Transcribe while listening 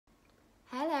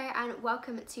and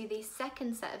welcome to the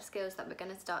second set of skills that we're going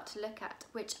to start to look at,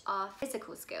 which are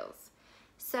physical skills.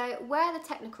 So where the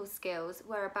technical skills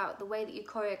were about the way that you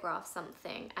choreograph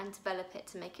something and develop it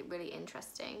to make it really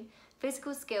interesting,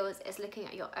 physical skills is looking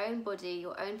at your own body,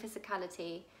 your own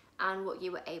physicality, and what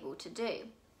you were able to do.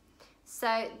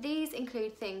 So these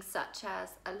include things such as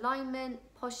alignment,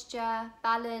 posture,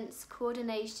 balance,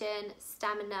 coordination,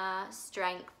 stamina,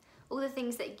 strength, all the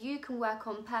things that you can work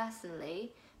on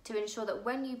personally to ensure that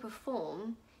when you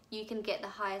perform, you can get the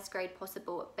highest grade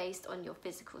possible based on your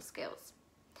physical skills.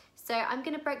 So I'm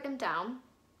going to break them down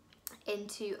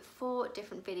into 4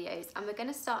 different videos, and we're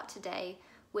going to start today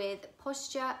with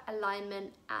posture,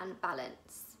 alignment, and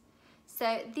balance.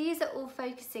 So these are all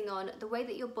focusing on the way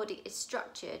that your body is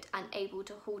structured and able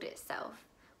to hold itself,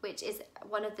 which is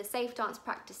one of the safe dance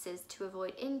practices to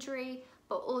avoid injury,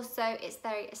 but also it's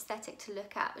very aesthetic to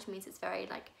look at, which means it's very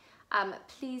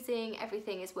pleasing.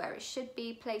 Everything is where it should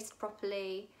be, placed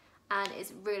properly, and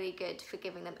is really good for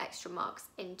giving them extra marks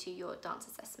into your dance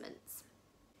assessments.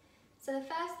 So the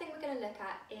first thing we're going to look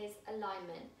at is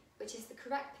alignment, which is the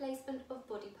correct placement of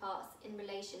body parts in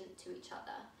relation to each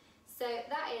other. So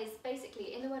that is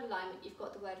basically, in the word alignment, you've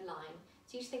got the word line.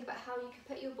 So you just think about how you can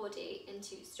put your body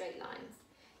into straight lines.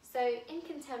 So in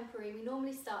contemporary, we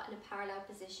normally start in a parallel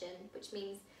position, which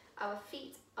means our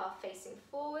feet are facing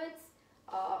forwards,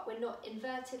 we're not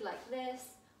inverted like this,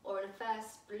 or in a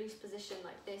first loose position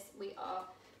like this. We are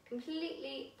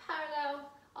completely parallel,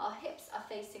 our hips are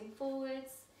facing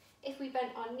forwards. If we bent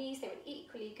our knees, they would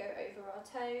equally go over our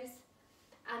toes.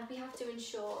 And we have to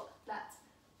ensure that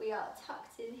we are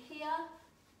tucked in here,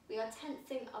 we are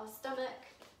tensing our stomach,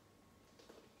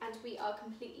 and we are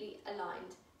completely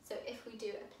aligned. So if we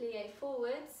do a plie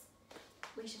forwards,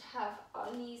 we should have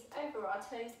our knees over our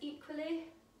toes equally,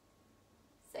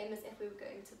 same as if we were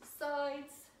going to the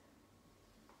sides.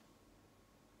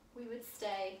 We would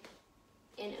stay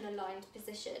in an aligned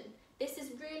position. This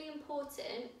is really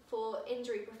important for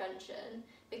injury prevention,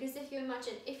 because if you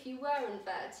imagine if you were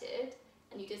inverted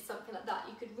and you did something like that,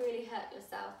 you could really hurt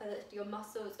yourself, whether it's your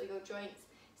muscles or your joints.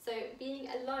 So being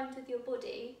aligned with your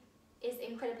body is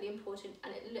incredibly important,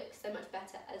 and it looks so much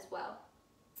better as well.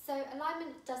 So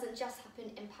alignment doesn't just happen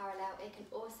in parallel, it can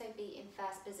also be in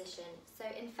first position. So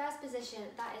in first position,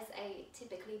 that is a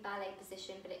typically ballet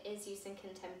position, but it is used in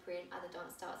contemporary and other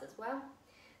dance styles as well.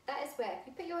 That is where if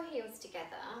you put your heels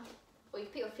together, or you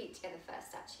put your feet together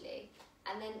first actually,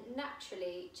 and then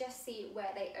naturally just see where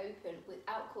they open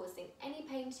without causing any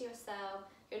pain to yourself.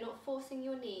 You're not forcing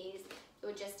your knees,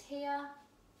 you're just here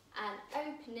and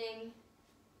opening,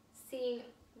 seeing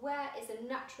where is a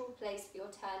natural place for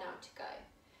your turnout to go.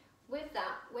 With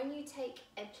that, when you take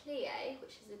a plie,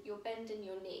 which is if you're bending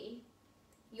your knee,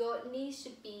 your knees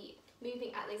should be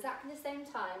moving at exactly the same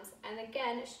times, and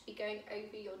again it should be going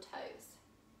over your toes.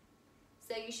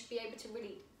 So you should be able to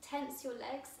really tense your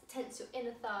legs, tense your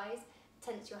inner thighs,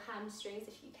 tense your hamstrings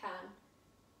if you can,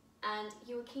 and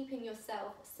you are keeping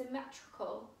yourself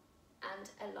symmetrical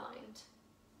and aligned.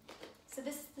 So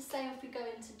this is the same if we go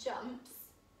into jumps.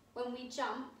 When we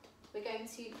jump, we're going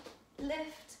to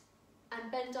lift and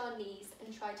bend our knees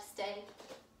and try to stay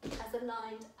as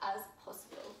aligned as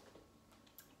possible.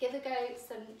 Give a go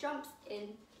some jumps in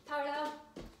parallel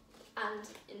and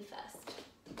in first.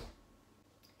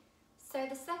 So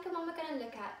the second one we're going to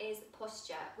look at is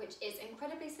posture, which is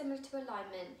incredibly similar to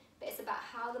alignment, but it's about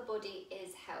how the body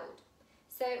is held.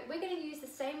 So we're going to use the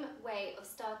same way of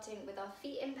starting with our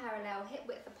feet in parallel, hip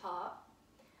width apart,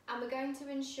 and we're going to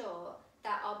ensure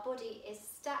that our body is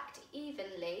stacked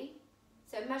evenly.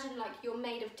 So imagine like you're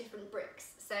made of different bricks.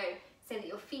 So say that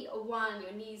your feet are one,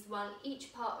 your knees one,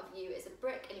 each part of you is a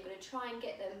brick, and you're going to try and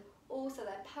get them all so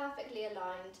they're perfectly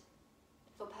aligned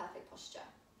for perfect posture.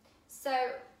 So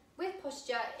with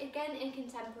posture, again in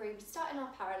contemporary, we start in our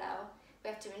parallel. We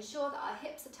have to ensure that our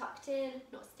hips are tucked in,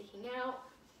 not sticking out.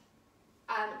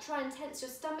 Try and tense your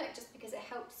stomach just because it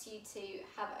helps you to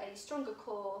have a stronger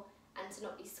core and to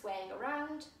not be swaying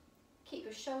around. Keep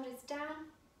your shoulders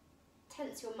down,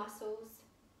 tense your muscles,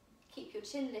 keep your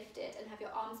chin lifted and have your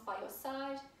arms by your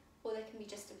side, or they can be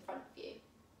just in front of you.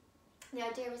 The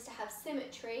idea is to have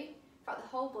symmetry throughout the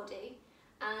whole body,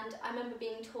 and I remember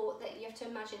being taught that you have to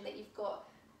imagine that you've got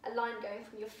a line going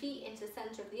from your feet into the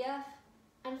centre of the earth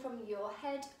and from your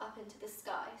head up into the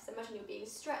sky. So imagine you're being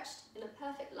stretched in a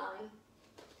perfect line.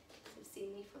 So you see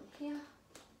me from here.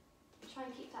 Try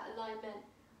and keep that alignment.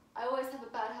 I always have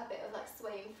a bad habit of like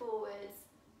swaying forwards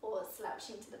or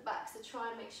slouching to the back, so try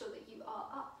and make sure that you are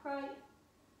upright,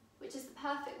 which is the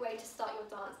perfect way to start your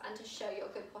dance and to show your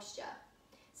good posture.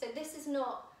 So this is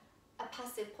not a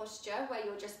passive posture where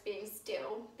you're just being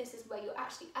still. This is where you're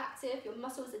actually active, your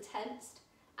muscles are tensed,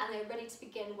 and they're ready to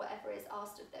begin whatever is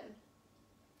asked of them.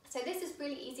 So this is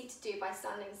really easy to do by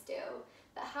standing still,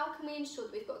 but how can we ensure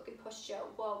that we've got good posture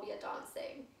while we are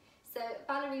dancing? So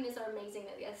ballerinas are amazing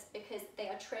at this because they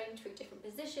are trained through different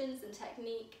positions and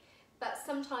technique, but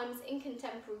sometimes in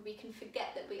contemporary we can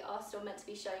forget that we are still meant to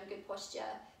be showing good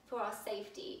posture for our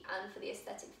safety and for the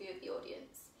aesthetic view of the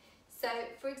audience. So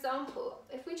for example,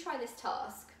 if we try this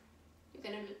task, you're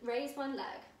going to raise one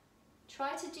leg.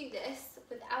 Try to do this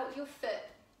without your foot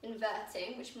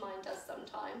inverting, which mine does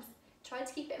sometimes. Try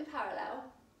to keep it in parallel,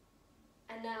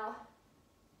 and now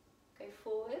go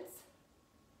forwards,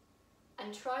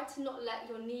 and try to not let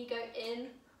your knee go in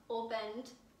or bend.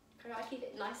 Try to keep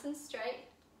it nice and straight.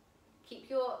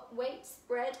 Keep your weight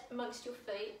spread amongst your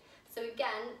feet. So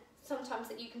again, sometimes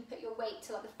that you can put your weight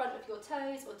to like the front of your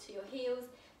toes or to your heels.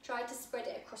 Try to spread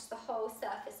it across the whole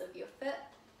surface of your foot.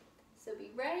 So we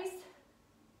raise,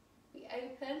 we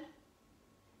open,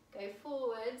 go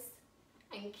forwards,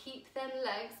 and keep them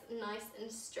legs nice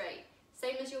and straight.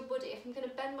 Same as your body. If I'm going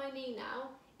to bend my knee now,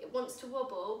 it wants to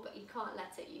wobble, but you can't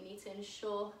let it. You need to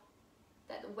ensure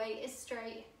that the weight is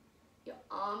straight, your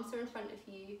arms are in front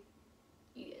of you,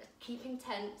 you're keeping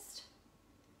tensed,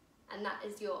 and that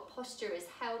is your posture is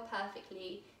held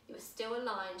perfectly, you're still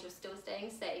aligned, you're still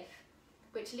staying safe,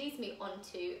 which leads me on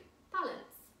to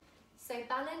balance. So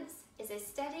balance is a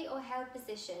steady or held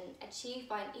position achieved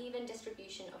by an even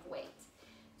distribution of weight.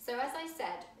 So as I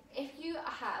said, if you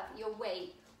have your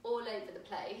weight all over the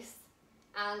place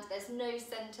and there's no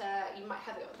centre, you might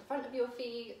have it on the front of your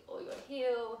feet or your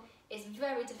heel, it's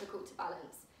very difficult to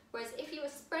balance. Whereas if you are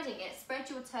spreading it, spread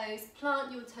your toes,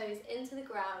 plant your toes into the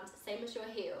ground, same as your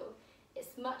heel,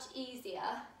 it's much easier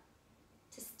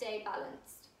to stay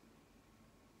balanced.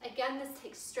 Again, this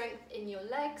takes strength in your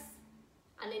legs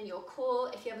and in your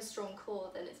core. If you have a strong core,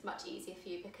 then it's much easier for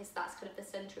you because that's kind of the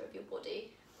centre of your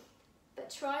body. But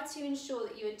try to ensure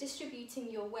that you are distributing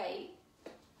your weight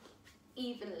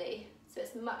evenly, so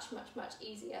it's much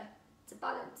easier to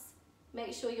balance.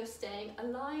 Make sure you're staying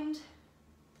aligned.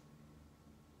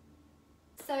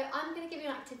 So I'm going to give you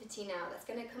an activity now that's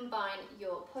going to combine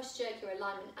your posture, your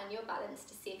alignment and your balance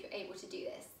to see if you're able to do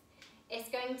this. It's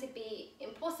going to be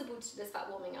impossible to do this without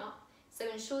warming up, so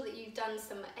ensure that you've done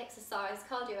some exercise,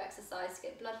 cardio exercise to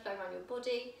get blood flow around your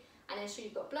body, and ensure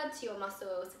you've got blood to your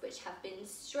muscles which have been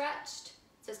stretched,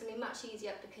 so it's going to be much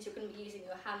easier because you're going to be using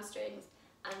your hamstrings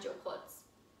and your quads.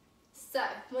 So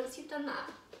once you've done that,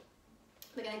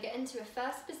 we're going to get into a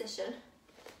first position,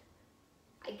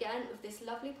 again with this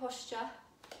lovely posture.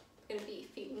 We're going to be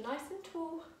feet nice and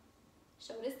tall,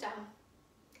 shoulders down.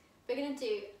 We're going to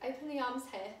do, open the arms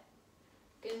here,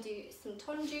 we're going to do some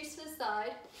tendus to the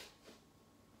side,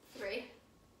 3.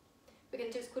 We're going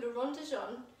to do what's called a rond de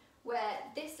jambe, where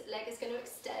this leg is going to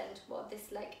extend while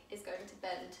this leg is going to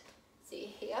bend. So you're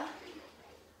here,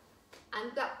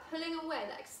 and that pulling away,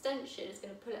 that extension is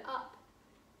going to pull it up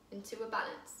into a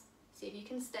balance. See if you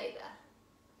can stay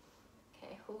there.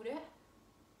 Okay, hold it.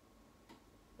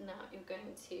 Now you're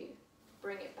going to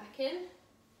bring it back in.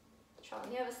 Try on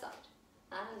the other side.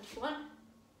 And 1,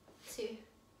 2,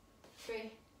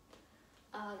 3.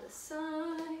 Other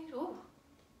side. Oh,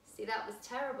 see, that was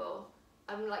terrible.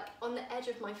 I'm like on the edge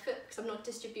of my foot because I'm not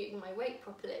distributing my weight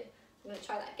properly. I'm going to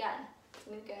try that again.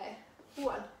 I'm going to go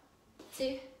 1,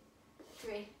 2,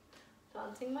 3.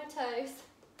 Planting my toes.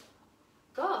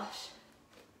 Gosh.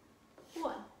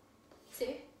 1, 2,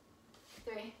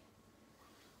 3.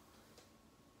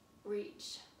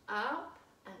 Reach up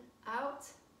and out.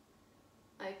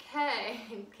 Okay,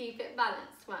 and keep it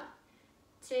balanced. 1,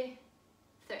 2,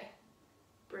 3.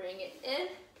 Bring it in.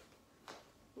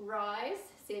 Rise.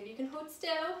 See if you can hold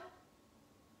still.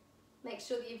 Make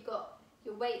sure that you've got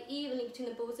your weight evenly between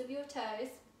the balls of your toes.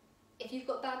 If you've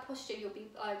got bad posture, you'll be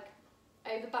like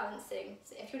overbalancing.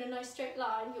 So if you're in a nice straight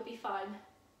line, you'll be fine.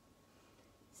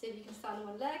 See if you can stand on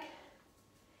one leg.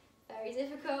 Very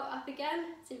difficult. Up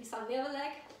again. See if you can stand on the other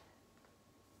leg.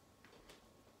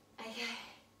 Okay.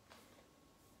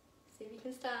 See if you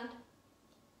can stand.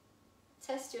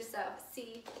 Test yourself.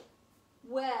 See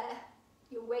where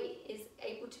your weight is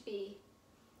able to be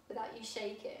without you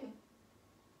shaking.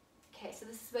 Okay, so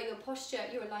this is where your posture,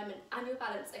 your alignment and your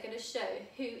balance are going to show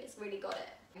who has really got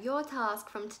it. Your task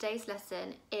from today's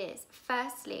lesson is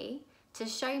firstly to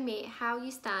show me how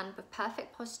you stand with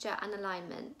perfect posture and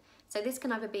alignment. So this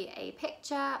can either be a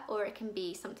picture or it can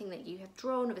be something that you have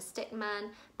drawn with a stick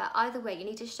man, but either way you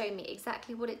need to show me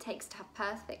exactly what it takes to have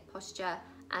perfect posture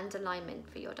and alignment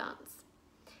for your dance.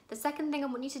 The second thing I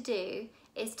want you to do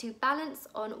is to balance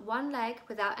on one leg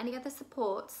without any other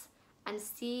supports and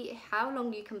see how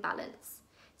long you can balance.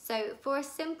 So for a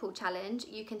simple challenge,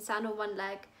 you can stand on one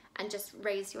leg and just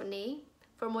raise your knee.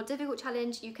 For a more difficult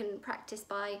challenge, you can practice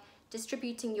by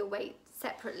distributing your weight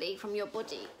separately from your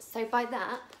body. So by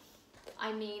that,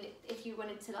 I mean if you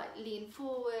wanted to like lean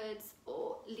forwards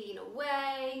or lean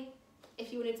away,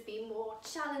 if you wanted to be more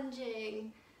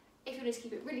challenging, if you wanted to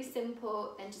keep it really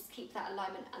simple, then just keep that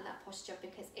alignment and that posture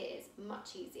because it is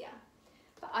much easier.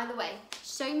 But either way,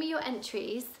 show me your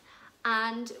entries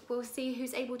and we'll see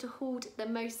who's able to hold the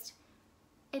most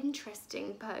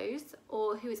interesting pose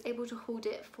or who is able to hold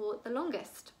it for the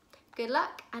longest. Good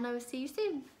luck, and I will see you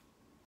soon.